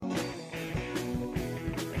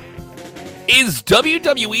Is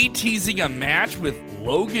WWE teasing a match with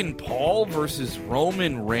Logan Paul versus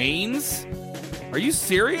Roman Reigns? Are you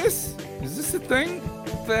serious? Is this a thing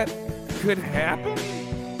that could happen?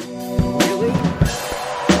 Really?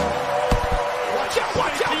 Watch out,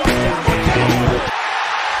 watch out, watch out, watch out!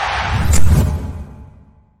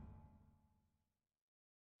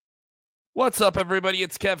 What's up, everybody?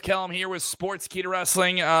 It's Kev Kellum here with Sportskeeda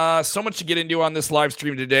Wrestling. So much to get into on this live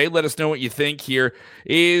stream today. Let us know what you think here.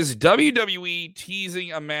 Is WWE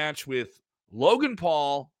teasing a match with Logan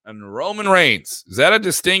Paul and Roman Reigns? Is that a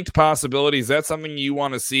distinct possibility? Is that something you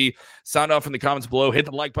want to see? Sound off in the comments below. Hit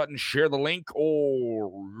the like button, share the link,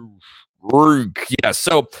 yeah,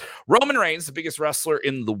 so Roman Reigns, the biggest wrestler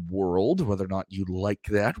in the world, whether or not you like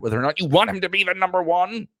that, whether or not you want him to be the number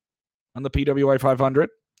one on the PWI 500.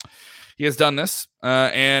 He has done this,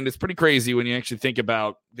 and it's pretty crazy when you actually think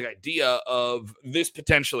about the idea of this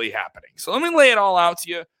potentially happening. So let me lay it all out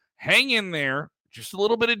to you. Hang in there. Just a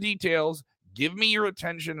little bit of details. Give me your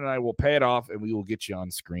attention, and I will pay it off, and we will get you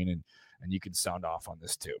on screen, and you can sound off on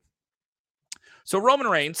this too. So Roman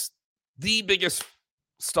Reigns, the biggest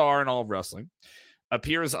star in all of wrestling,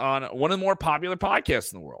 appears on one of the more popular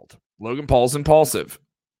podcasts in the world, Logan Paul's Impulsive.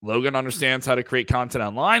 Logan understands how to create content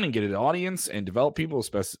online and get an audience and develop people,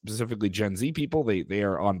 specifically Gen Z people. They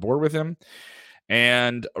are on board with him.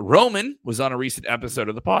 And Roman was on a recent episode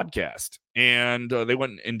of the podcast, and they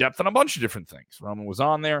went in depth on a bunch of different things. Roman was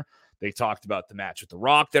on there. They talked about the match with The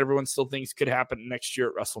Rock that everyone still thinks could happen next year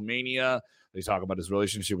at WrestleMania. They talk about his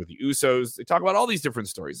relationship with the Usos. They talk about all these different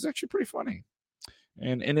stories. It's actually pretty funny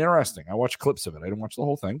and interesting. I watched clips of it. I didn't watch the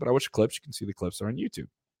whole thing, but I watched clips. You can see the clips are on YouTube.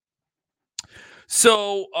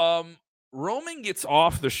 So Roman gets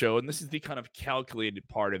off the show, and this is the kind of calculated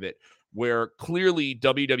part of it, where clearly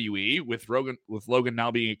WWE, with Logan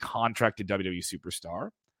now being a contracted WWE superstar,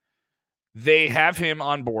 they have him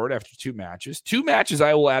on board after two matches. Two matches,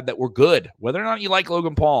 I will add, that were good. Whether or not you like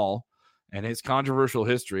Logan Paul and his controversial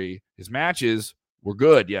history, his matches were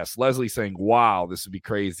good. Yes, Leslie saying, wow, this would be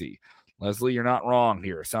crazy. Leslie, you're not wrong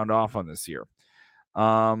here. Sound off on this here.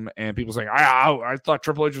 And people saying, I thought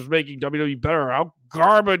Triple H was making WWE better. How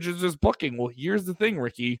garbage is this booking? Well, here's the thing,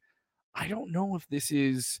 Ricky. I don't know if this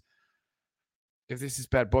is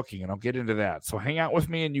bad booking, and I'll get into that. So hang out with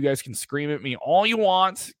me, and you guys can scream at me all you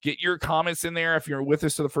want. Get your comments in there. If you're with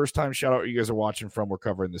us for the first time, shout out where you guys are watching from. We're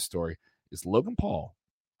covering this story. Is Logan Paul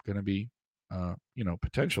going to be,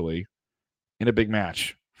 potentially in a big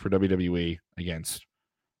match for WWE against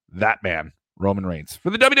that man, Roman Reigns, for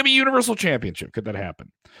the WWE Universal Championship? Could that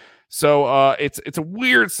happen? So it's a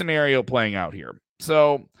weird scenario playing out here.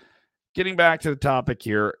 So getting back to the topic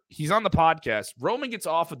here, he's on the podcast. Roman gets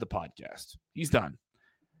off of the podcast. He's done.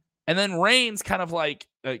 And then Reigns kind of like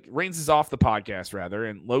Reigns is off the podcast, rather,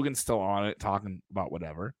 and Logan's still on it talking about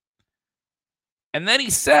whatever. And then he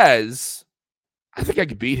says, I think I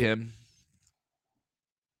could beat him.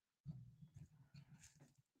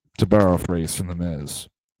 To borrow a phrase from The Miz.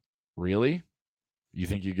 Really? You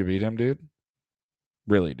think you could beat him, dude?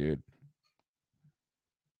 Really, dude?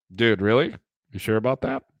 Dude, really? You sure about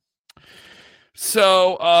that?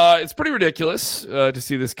 So it's pretty ridiculous to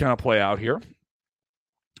see this kind of play out here.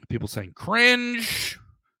 People saying cringe,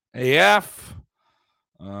 AF,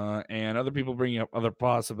 and other people bringing up other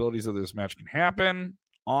possibilities of this match can happen.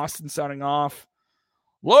 Austin sounding off.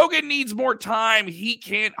 Logan needs more time. He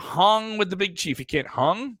can't hung with the Big Chief. He can't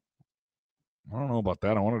hung? I don't know about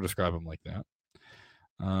that. I want to describe him like that.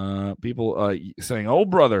 People saying, oh,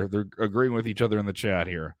 brother. They're agreeing with each other in the chat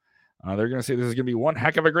here. They're going to say this is going to be one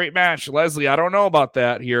heck of a great match. Leslie, I don't know about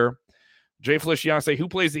that here. Jay Feliciano say, who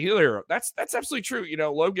plays the heel hero? That's absolutely true.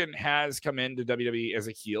 Logan has come into WWE as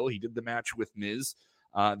a heel. He did the match with Miz,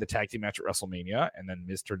 the tag team match at WrestleMania, and then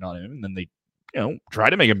Miz turned on him, and then they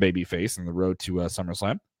tried to make him babyface on the road to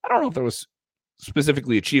SummerSlam. I don't know if that was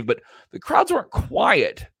specifically achieved, but the crowds weren't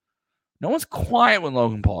quiet. No one's quiet when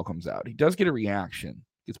Logan Paul comes out. He does get a reaction.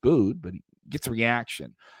 He gets booed, but he gets a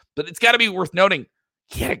reaction. But it's got to be worth noting,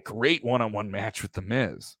 he had a great one-on-one match with The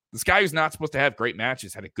Miz. This guy who's not supposed to have great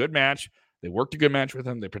matches had a good match. They worked a good match with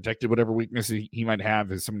him. They protected whatever weaknesses he might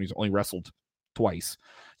have as someone who's only wrestled twice.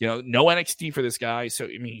 No NXT for this guy. So,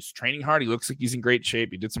 he's training hard. He looks like he's in great shape.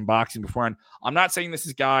 He did some boxing beforehand. I'm not saying this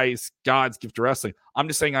is God's gift to wrestling. I'm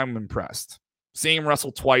just saying I'm impressed. Seeing him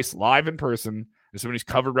wrestle twice live in person, as someone who's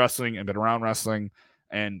covered wrestling and been around wrestling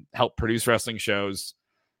and helped produce wrestling shows,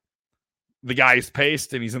 the guy is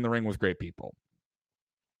paced and he's in the ring with great people.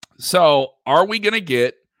 So are we going to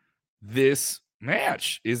get this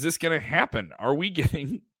match? Is this going to happen? Are we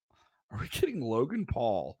getting Logan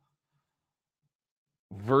Paul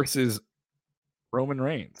versus Roman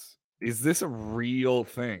Reigns? Is this a real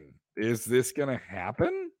thing? Is this going to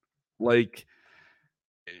happen? Like,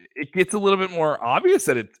 it gets a little bit more obvious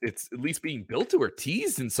that it's at least being built to or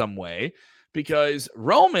teased in some way, because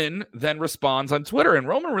Roman then responds on Twitter, and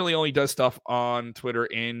Roman really only does stuff on Twitter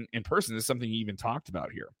in person. This is something he even talked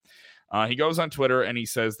about here. He goes on Twitter and he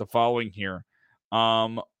says the following here.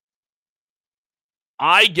 I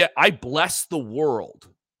bless the world.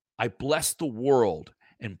 I bless the world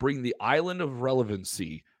and bring the island of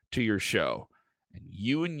relevancy to your show. And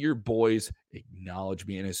you and your boys acknowledge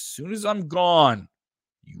me. And as soon as I'm gone,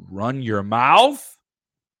 you run your mouth.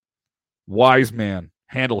 Wise man,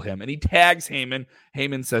 handle him. And he tags Heyman.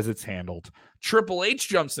 Heyman says it's handled. Triple H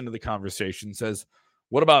jumps into the conversation, says,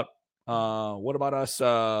 what about us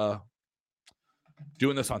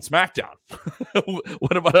doing this on SmackDown?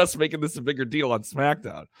 What about us making this a bigger deal on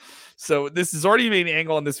SmackDown? So this is already made an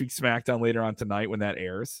angle on this week's SmackDown later on tonight when that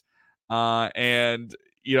airs. And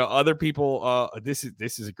other people, this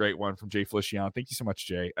is a great one from Jay Feliciano. Thank you so much,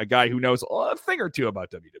 Jay. A guy who knows a thing or two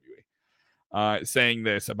about WWE. Saying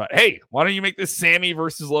this about, hey, why don't you make this Sammy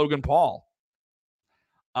versus Logan Paul?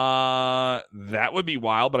 That would be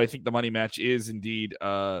wild, but I think the money match is indeed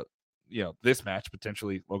this match,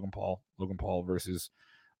 potentially Logan Paul versus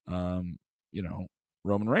Roman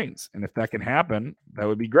Reigns. And if that can happen, that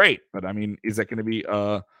would be great. But I mean, is that going to be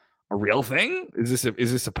a real thing? Is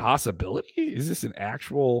this a possibility? Is this an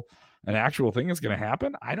actual thing that's going to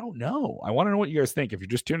happen? I don't know. I want to know what you guys think. If you're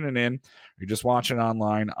just tuning in, you're just watching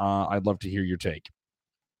online, I'd love to hear your take.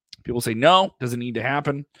 People say no, doesn't need to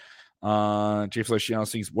happen. Jay Feliciano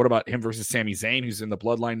thinks, what about him versus Sami Zayn, who's in the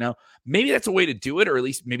bloodline now? Maybe that's a way to do it, or at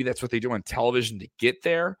least maybe that's what they do on television to get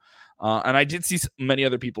there. And I did see many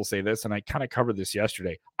other people say this, and I kind of covered this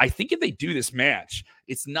yesterday. I think if they do this match,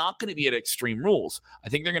 it's not going to be at Extreme Rules. I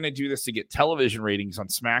think they're going to do this to get television ratings on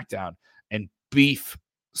SmackDown and beef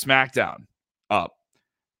SmackDown up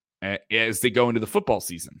as they go into the football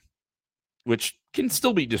season, which can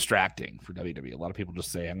still be distracting for WWE. A lot of people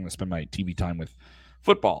just say, I'm going to spend my TV time with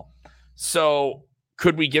football. So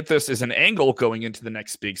could we get this as an angle going into the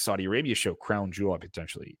next big Saudi Arabia show, Crown Jewel,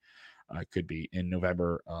 potentially? Could be in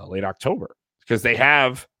November, late October, because they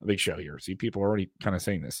have a big show here. See, people are already kind of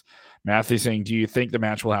saying this. Matthew's saying, do you think the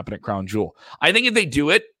match will happen at Crown Jewel? I think if they do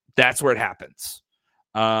it, that's where it happens.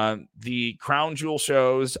 The Crown Jewel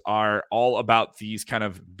shows are all about these kind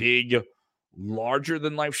of big, larger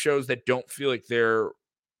than life shows that don't feel like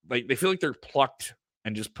they feel like they're plucked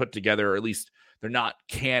and just put together, or at least they're not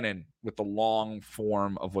canon with the long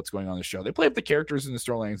form of what's going on in the show. They play up the characters and the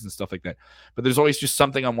storylines and stuff like that. But there's always just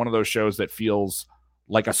something on one of those shows that feels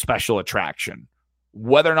like a special attraction.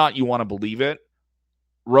 Whether or not you want to believe it,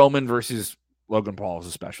 Roman versus Logan Paul is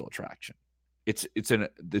a special attraction. It's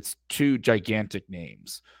two gigantic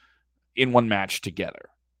names in one match together.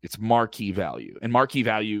 It's marquee value. And marquee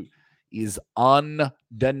value is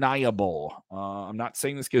undeniable. I'm not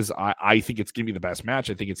saying this because I think it's going to be the best match.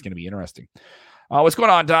 I think it's going to be interesting. What's going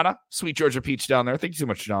on, Donna? Sweet Georgia Peach down there. Thank you so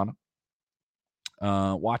much, Donna.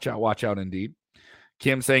 Watch out, indeed.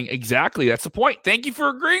 Kim saying, exactly, that's the point. Thank you for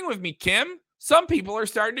agreeing with me, Kim. Some people are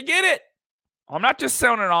starting to get it. I'm not just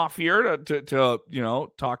sounding off here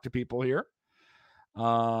to talk to people here.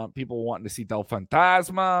 People wanting to see Del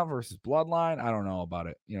Fantasma versus Bloodline. I don't know about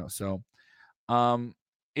it, so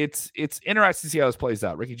it's interesting to see how this plays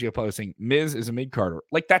out. Ricky Giappello saying Miz is a mid-carder.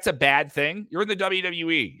 Like, that's a bad thing. You're in the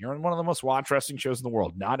WWE. You're in one of the most watched wrestling shows in the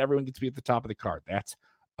world. Not everyone gets to be at the top of the card. That's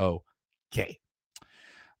okay.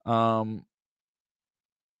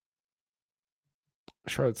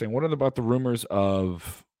 Charlotte saying, what about the rumors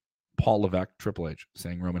of Paul Levesque, Triple H,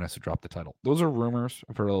 saying Roman has to drop the title? Those are rumors.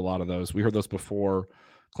 I've heard a lot of those. We heard those before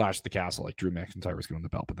Clash at the Castle, like Drew McIntyre was going the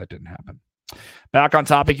belt, but that didn't happen. Back on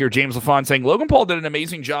topic here, James LaFon saying Logan Paul did an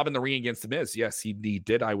amazing job in the ring against The Miz. Yes, he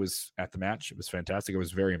did. I was at the match. It was fantastic. I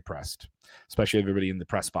was very impressed, especially everybody in the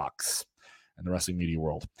press box and the wrestling media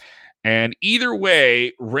world. And either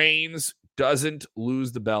way, Reigns doesn't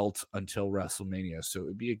lose the belt until WrestleMania. So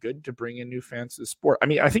it'd be good to bring in new fans to the sport. I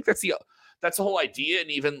mean, I think that's the whole idea.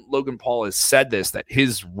 And even Logan Paul has said this, that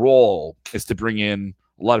his role is to bring in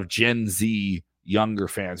a lot of Gen Z younger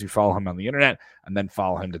fans who follow him on the internet and then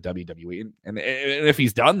follow him to WWE. And if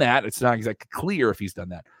he's done that, it's not exactly clear if he's done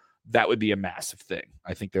that. That would be a massive thing.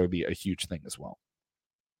 I think that would be a huge thing as well.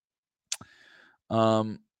 A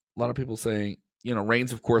lot of people saying,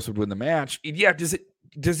 Reigns, of course, would win the match. Yeah, does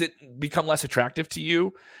it become less attractive to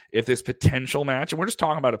you if this potential match, and we're just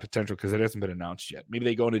talking about a potential because it hasn't been announced yet. Maybe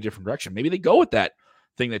they go in a different direction. Maybe they go with that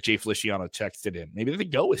thing that Jay Feliciano texted in. Maybe they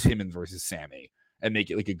go with Heyman versus Sammy and make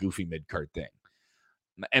it like a goofy mid-card thing.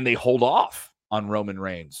 And they hold off on Roman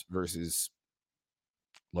Reigns versus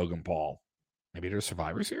Logan Paul Maybe there's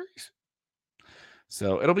Survivor Series.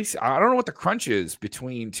 So it'll be, I don't know what the crunch is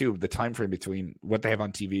between the time frame between what they have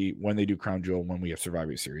on TV, when they do Crown Jewel, when we have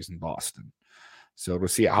Survivor Series in Boston. So we'll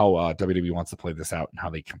see how WWE wants to play this out and how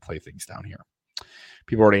they can play things down here.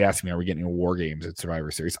 People already asking me, are we getting War Games at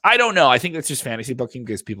Survivor Series? I don't know. I think that's just fantasy booking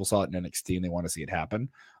because people saw it in NXT and they want to see it happen.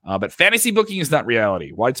 But fantasy booking is not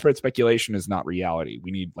reality. Widespread speculation is not reality.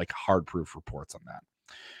 We need like hard proof reports on that.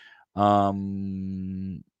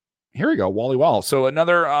 Here we go, Wally Wall. So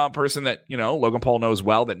another person that, Logan Paul knows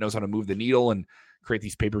well, that knows how to move the needle and create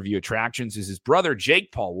these pay-per-view attractions is his brother,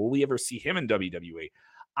 Jake Paul. Will we ever see him in WWE?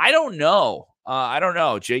 I don't know.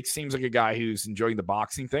 Jake seems like a guy who's enjoying the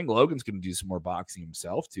boxing thing. Logan's going to do some more boxing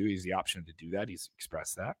himself, too. He's the option to do that. He's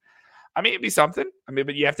expressed that. I mean, it'd be something.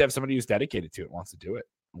 But you have to have somebody who's dedicated to it, wants to do it,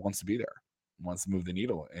 wants to be there, wants to move the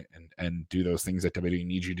needle and do those things that WWE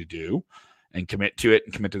needs you to do and commit to it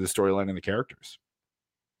and commit to the storyline and the characters.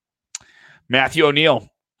 Matthew O'Neill.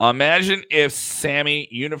 Imagine if Sammy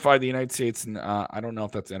unified the United States, and I don't know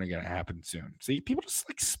if that's going to happen soon. See, people just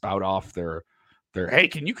like spout off their, hey,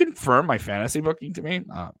 can you confirm my fantasy booking to me?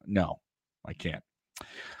 No, I can't.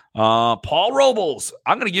 Paul Robles.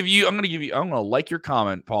 I'm going to like your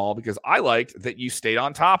comment, Paul, because I liked that you stayed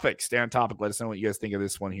on topic. Stay on topic. Let us know what you guys think of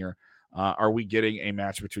this one here. Are we getting a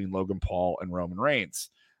match between Logan Paul and Roman Reigns?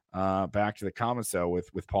 Back to the comments though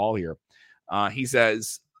with Paul here. He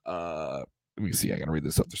says, let me see. I got to read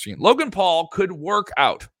this up the screen. Logan Paul could work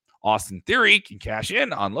out. Austin Theory can cash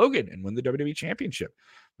in on Logan and win the WWE Championship,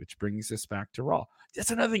 which brings us back to Raw.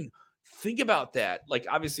 That's another thing. Think about that. Like,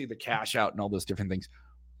 obviously, the cash out and all those different things.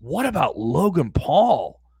 What about Logan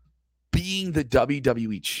Paul being the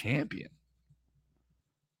WWE Champion?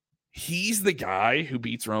 He's the guy who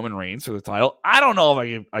beats Roman Reigns for the title. I don't know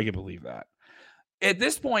if I can believe that. At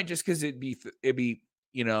this point, just because it'd be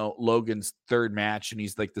Logan's third match, and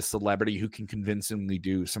he's like the celebrity who can convincingly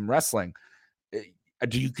do some wrestling.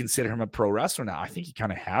 Do you consider him a pro wrestler now? I think you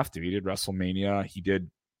kind of have to. He did WrestleMania. He did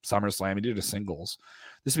SummerSlam. He did a singles.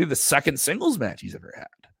 This would be the second singles match he's ever had.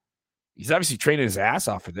 He's obviously training his ass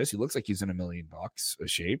off for this. He looks like he's in $1 million a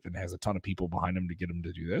shape and has a ton of people behind him to get him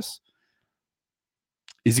to do this.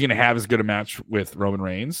 Is he going to have as good a match with Roman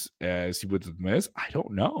Reigns as he would with Miz? I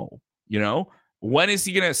don't know. When is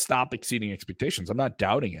he going to stop exceeding expectations? I'm not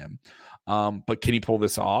doubting him. But can he pull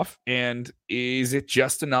this off? And is it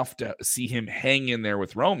just enough to see him hang in there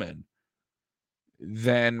with Roman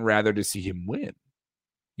than rather to see him win?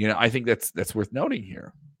 I think that's worth noting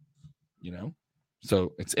here.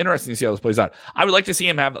 So it's interesting to see how this plays out. I would like to see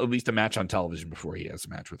him have at least a match on television before he has a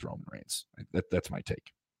match with Roman Reigns. That's my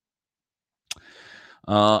take.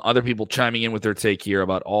 Other people chiming in with their take here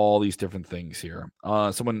about all these different things here.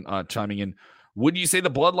 Someone chiming in. Would you say the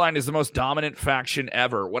Bloodline is the most dominant faction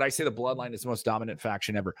ever? Would I say the Bloodline is the most dominant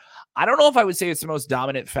faction ever? I don't know if I would say it's the most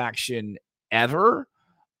dominant faction ever,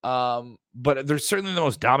 but there's certainly the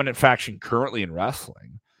most dominant faction currently in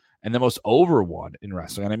wrestling and the most over one in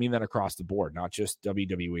wrestling. And I mean that across the board, not just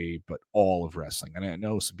WWE, but all of wrestling. And I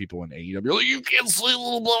know some people in AEW are like, you can't say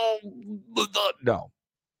no.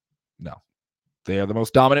 They are the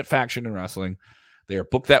most dominant faction in wrestling. They are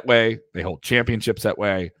booked that way. They hold championships that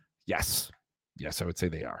way. Yes, I would say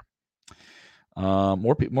they are.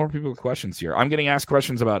 More people with questions here. I'm getting asked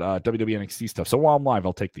questions about WWE NXT stuff. So while I'm live,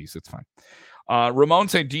 I'll take these. It's fine. Ramon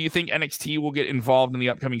saying, do you think NXT will get involved in the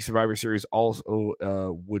upcoming Survivor Series? Also,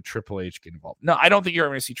 would Triple H get involved? No, I don't think you're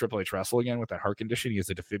going to see Triple H wrestle again with that heart condition. He has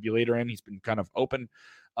a defibrillator in. He's been kind of open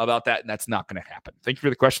about that, and that's not going to happen. Thank you for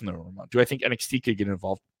the question, though, Ramon. Do I think NXT could get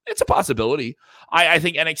involved? It's a possibility. I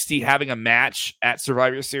think NXT having a match at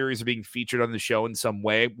Survivor Series or being featured on the show in some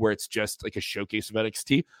way where it's just like a showcase of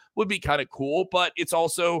NXT would be kind of cool, but it's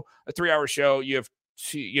also a 3-hour show. You have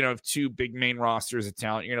two big main rosters of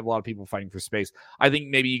talent. You're going to have a lot of people fighting for space. I think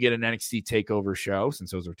maybe you get an NXT takeover show, since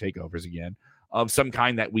those are takeovers again, of some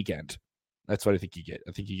kind that weekend. That's what I think you get.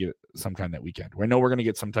 I think you get some kind that weekend. I know we're going to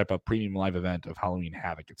get some type of premium live event of Halloween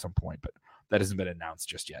Havoc at some point, but that hasn't been announced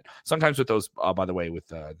just yet. Sometimes with those, by the way, with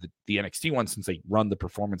the NXT ones, since they run the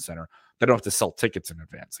Performance Center, they don't have to sell tickets in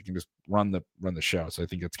advance. They can just run the show. So I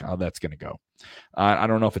think that's how that's going to go. I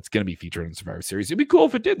don't know if it's going to be featured in Survivor Series. It'd be cool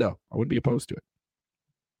if it did, though. I wouldn't be opposed to it.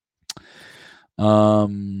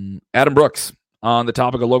 Adam Brooks on the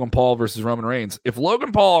topic of Logan Paul versus Roman Reigns. If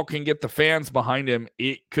Logan Paul can get the fans behind him,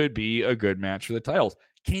 it could be a good match for the titles.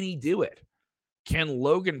 Can he do it? Can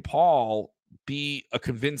Logan Paul be a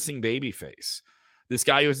convincing babyface? This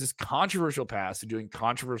guy who has this controversial past of doing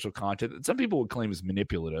controversial content that some people would claim is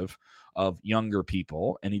manipulative of younger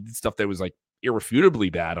people, and he did stuff that was like irrefutably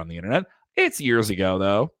bad on the internet. It's years ago,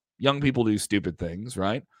 though. Young people do stupid things,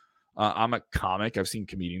 right? I'm a comic. I've seen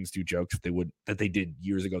comedians do jokes that they did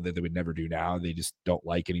years ago that they would never do now. They just don't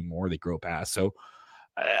like anymore. They grow past. So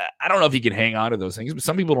I don't know if you can hang on to those things, but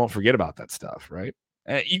some people don't forget about that stuff, right?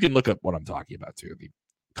 You can look up what I'm talking about too. The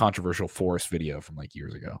controversial Forrest video from like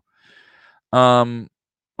years ago.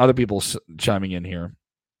 Other people chiming in here.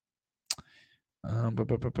 Can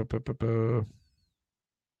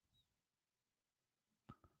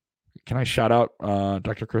I shout out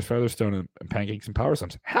Dr. Chris Featherstone and Pancakes and Power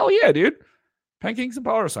Slimes? Hell yeah, dude. Pancakes and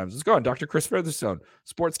Power Slimes. Let's go on. Dr. Chris Featherstone,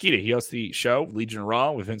 Sportskeeda. He hosts the show Legion of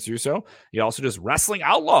Raw with Vince Russo. He also does Wrestling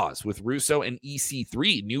Outlaws with Russo and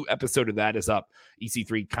EC3. New episode of that is up.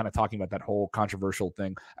 EC3 kind of talking about that whole controversial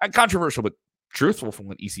thing. Controversial, but truthful from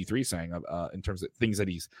what EC3 is saying in terms of things that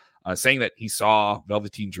he's saying that he saw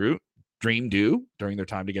Velveteen Dream do during their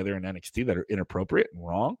time together in NXT that are inappropriate and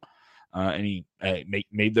wrong. And he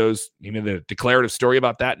made the declarative story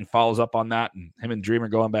about that and follows up on that. And him and Dream are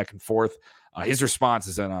going back and forth. His response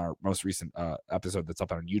is in our most recent episode that's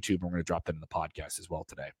up on YouTube. And we're going to drop that in the podcast as well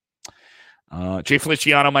today. Jay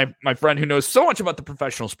Feliciano, my friend who knows so much about the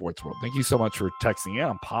professional sports world. Thank you so much for texting in.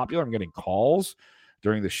 I'm popular. I'm getting calls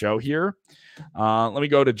during the show here. Let me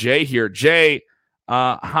go to Jay here. Jay,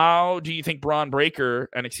 how do you think Braun Breaker,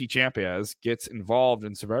 NXT champ gets involved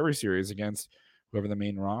in Survivor Series against whoever the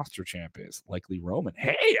main roster champ is? Likely Roman.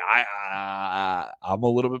 Hey, I'm a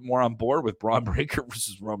little bit more on board with Braun Breaker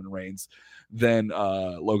versus Roman Reigns than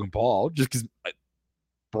Logan Paul, just because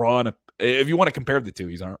Braun, if you want to compare the two,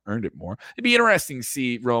 he's earned it more. It'd be interesting to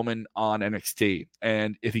see Roman on NXT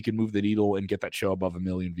and if he can move the needle and get that show above 1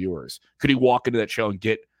 million viewers. Could he walk into that show and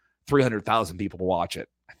get 300,000 people to watch it?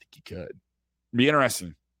 I think he could. Be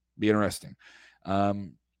interesting.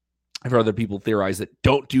 I've heard other people theorize that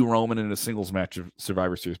don't do Roman in a singles match of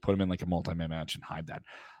Survivor Series, put him in like a multi-man match and hide that.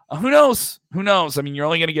 Who knows? I mean, you're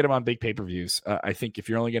only going to get him on big pay-per-views. I think if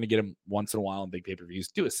you're only going to get him once in a while on big pay-per-views,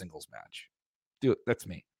 do a singles match. Do it. That's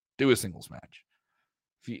me. Do a singles match.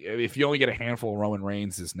 If you only get a handful of Roman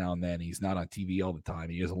Reigns now and then, he's not on TV all the time.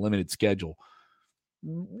 He has a limited schedule.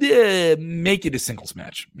 Make it a singles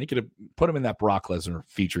match. Put him in that Brock Lesnar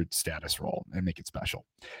featured status role and make it special.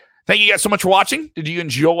 Thank you guys so much for watching. Did you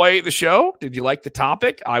enjoy the show? Did you like the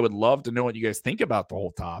topic? I would love to know what you guys think about the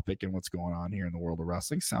whole topic and what's going on here in the world of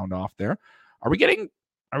wrestling. Sound off there. Are we getting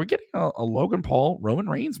a Logan Paul Roman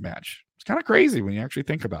Reigns match? It's kind of crazy when you actually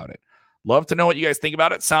think about it. Love to know what you guys think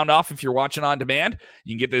about it. Sound off if you're watching on demand.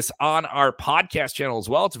 You can get this on our podcast channel as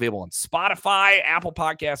well. It's available on Spotify, Apple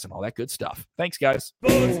Podcasts, and all that good stuff. Thanks, guys.